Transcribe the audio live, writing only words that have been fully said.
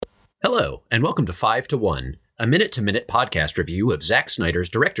Hello, and welcome to 5 to 1, a minute-to-minute podcast review of Zack Snyder's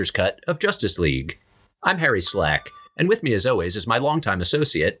director's cut of Justice League. I'm Harry Slack, and with me as always is my longtime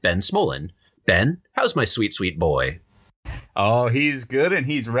associate, Ben Smolin. Ben, how's my sweet, sweet boy? Oh, he's good, and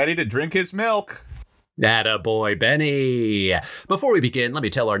he's ready to drink his milk. Atta boy, Benny. Before we begin, let me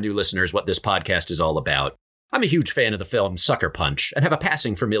tell our new listeners what this podcast is all about. I'm a huge fan of the film Sucker Punch, and have a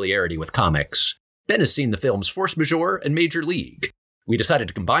passing familiarity with comics. Ben has seen the films Force Majeure and Major League. We decided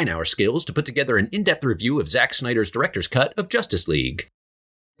to combine our skills to put together an in-depth review of Zack Snyder's director's cut of Justice League.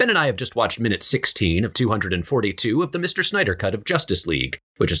 Ben and I have just watched minute 16 of 242 of the Mr. Snyder cut of Justice League,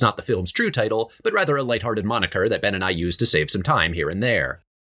 which is not the film's true title, but rather a lighthearted moniker that Ben and I use to save some time here and there.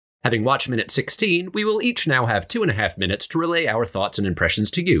 Having watched minute 16, we will each now have 2.5 minutes to relay our thoughts and impressions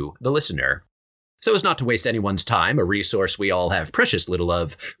to you, the listener. So as not to waste anyone's time, a resource we all have precious little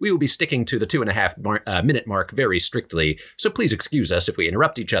of, we will be sticking to the 2.5 minute mark very strictly, so please excuse us if we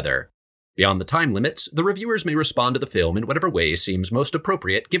interrupt each other. Beyond the time limits, the reviewers may respond to the film in whatever way seems most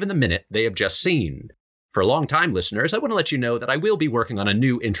appropriate given the minute they have just seen. For long-time listeners, I want to let you know that I will be working on a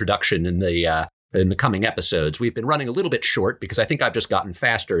new introduction in the coming episodes. We've been running a little bit short because I think I've just gotten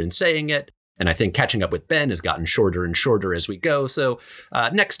faster in saying it, and I think catching up with Ben has gotten shorter and shorter as we go. So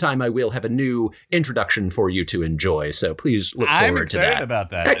next time I will have a new introduction for you to enjoy. So please look forward to that. I'm excited about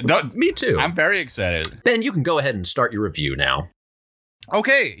that. Me too. I'm very excited. Ben, you can go ahead and start your review now.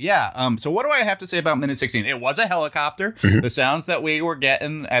 Okay, yeah. So what do I have to say about minute 16? It was a helicopter. Mm-hmm. The sounds that we were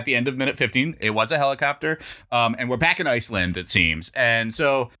getting at the end of minute 15, it was a helicopter. And we're back in Iceland, it seems. And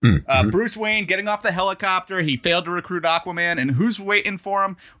so Bruce Wayne getting off the helicopter, he failed to recruit Aquaman. And who's waiting for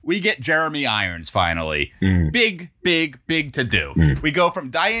him? We get Jeremy Irons, finally. Big to do. We go from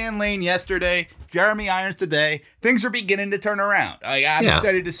Diane Lane yesterday, Jeremy Irons today. Things are beginning to turn around. I'm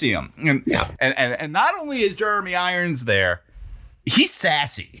excited to see him. And not only is Jeremy Irons there, he's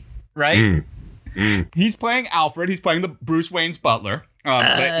sassy, right? He's playing Alfred. He's playing the Bruce Wayne's butler.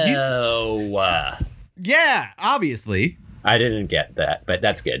 Yeah, obviously. I didn't get that, but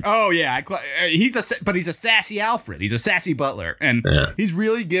that's good. Oh yeah, he's a sassy Alfred. He's a sassy butler, and he's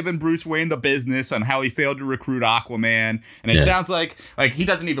really giving Bruce Wayne the business on how he failed to recruit Aquaman. And it sounds like he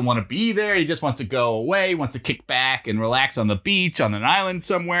doesn't even want to be there. He just wants to go away. He wants to kick back and relax on the beach on an island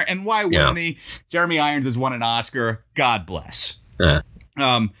somewhere. And why wouldn't he? Jeremy Irons has won an Oscar. God bless.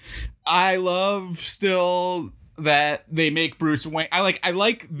 I love still that they make Bruce Wayne. I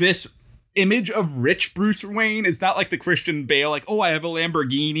like this image of rich Bruce Wayne. It's not like the Christian Bale, like, oh, I have a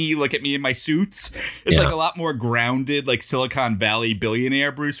Lamborghini, look at me in my suits. It's like a lot more grounded, like Silicon Valley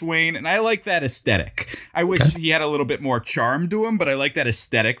billionaire Bruce Wayne. And I like that aesthetic. I wish he had a little bit more charm to him, but I like that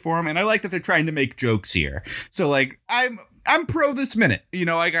aesthetic for him. And I like that they're trying to make jokes here. So like, I'm pro this minute. You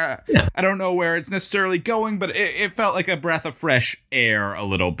know, I don't know where it's necessarily going, but it felt like a breath of fresh air a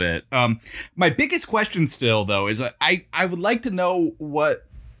little bit. My biggest question still, though, is I would like to know what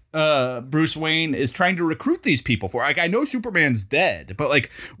Bruce Wayne is trying to recruit these people for. Like, I know Superman's dead, but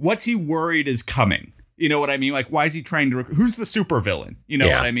like, what's he worried is coming? You know what I mean? Like, why is he trying to who's the supervillain? You know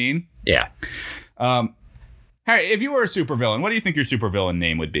what I mean? Yeah. Harry, if you were a supervillain, what do you think your supervillain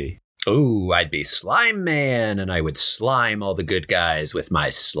name would be? Ooh, I'd be Slime Man, and I would slime all the good guys with my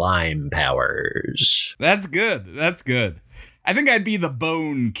slime powers. That's good. That's good. I think I'd be the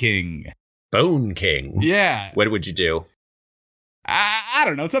Bone King. Bone King? Yeah. What would you do? I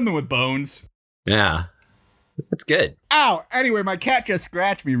don't know. Something with bones. Yeah. That's good. Ow. Anyway, my cat just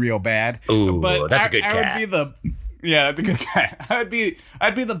scratched me real bad. Ooh, but that's a good cat. I would be that's a good cat. I'd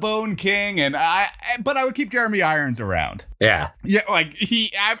be the Bone King, but I would keep Jeremy Irons around. Yeah. Yeah, like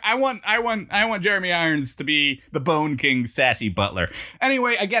I want Jeremy Irons to be the Bone King sassy butler.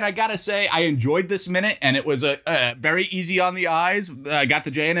 Anyway, again, I gotta say I enjoyed this minute, and it was a very easy on the eyes. I got the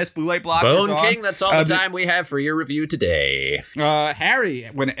JNS blue light blockers Bone on. King, that's all the time we have for your review today.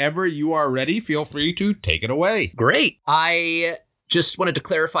 Harry, whenever you are ready, feel free to take it away. Great. I just wanted to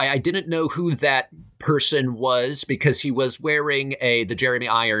clarify, I didn't know who that person was because he was wearing the Jeremy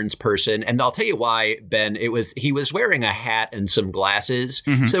Irons person, and I'll tell you why, Ben. He was wearing a hat and some glasses,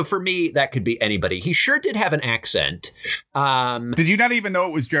 so for me that could be anybody. He sure did have an accent. Did you not even know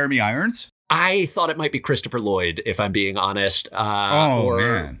it was Jeremy Irons? I thought it might be Christopher Lloyd, if I'm being honest.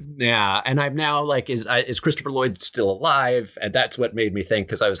 Man. Yeah, and I'm now like, is Christopher Lloyd still alive? And that's what made me think,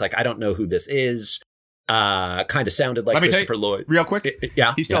 because I was like, I don't know who this is. Kind of sounded like Christopher Lloyd. Real quick.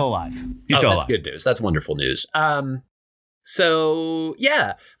 He's still alive. He's still alive. That's good news. That's wonderful news. So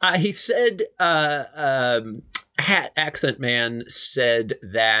yeah, he said, Hat Accent Man said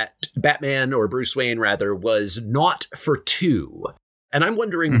that Batman, or Bruce Wayne rather, was not for two. And I'm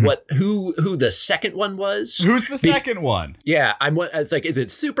wondering who the second one was. Who's the second one? Yeah, it's like, is it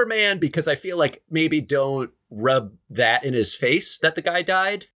Superman? Because I feel like maybe don't rub that in his face that the guy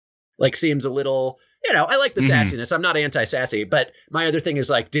died. Like, seems a little, I like the sassiness. I'm not anti-sassy, but my other thing is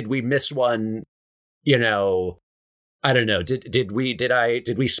like, did we miss one? I don't know. Did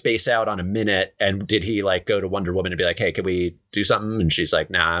we space out on a minute, and did he like go to Wonder Woman and be like, hey, can we do something? And she's like,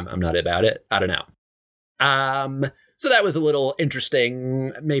 nah, I'm not about it. I don't know. So that was a little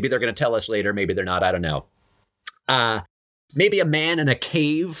interesting. Maybe they're going to tell us later. Maybe they're not. I don't know. Maybe a man in a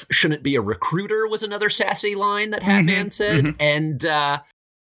cave shouldn't be a recruiter was another sassy line that Hatman said. And,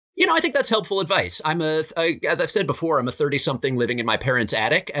 I think that's helpful advice. As I've said before, I'm a 30-something living in my parents'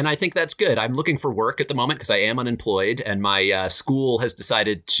 attic, and I think that's good. I'm looking for work at the moment because I am unemployed, and my school has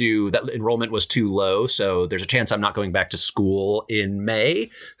decided that enrollment was too low, so there's a chance I'm not going back to school in May.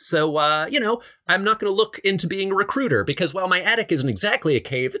 So, I'm not going to look into being a recruiter because while my attic isn't exactly a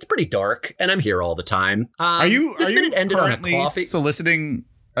cave, it's pretty dark, and I'm here all the time. Are you currently soliciting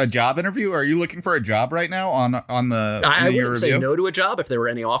a job interview? Are you looking for a job right now on the I wouldn't say no to a job. If there were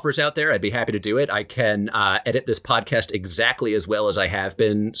any offers out there, I'd be happy to do it. I can edit this podcast exactly as well as I have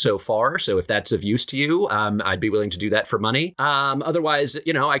been so far. So if that's of use to you, I'd be willing to do that for money. Otherwise,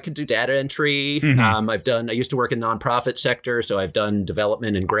 I could do data entry. I used to work in nonprofit sector, so I've done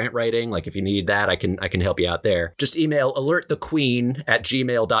development and grant writing. Like if you need that, I can help you out there. Just email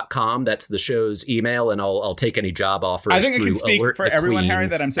alertthequeen@gmail.com. That's the show's email, and I'll take any job offers. I think I can speak for everyone, Harry,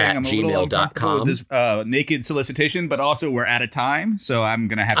 that I'm saying I'm a little uncomfortable with this naked solicitation, but also we're out of time, so I'm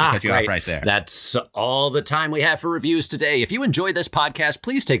going to have to cut you off right there. That's all the time we have for reviews today. If you enjoyed this podcast,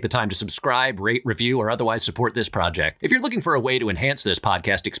 please take the time to subscribe, rate, review, or otherwise support this project. If you're looking for a way to enhance this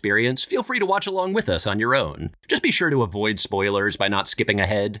podcast experience, feel free to watch along with us on your own. Just be sure to avoid spoilers by not skipping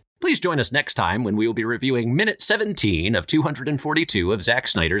ahead. Please join us next time when we will be reviewing minute 17 of 242 of Zack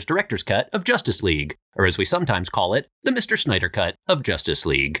Snyder's director's cut of Justice League, or as we sometimes call it, the Mr. Snyder cut of Justice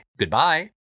League. Goodbye.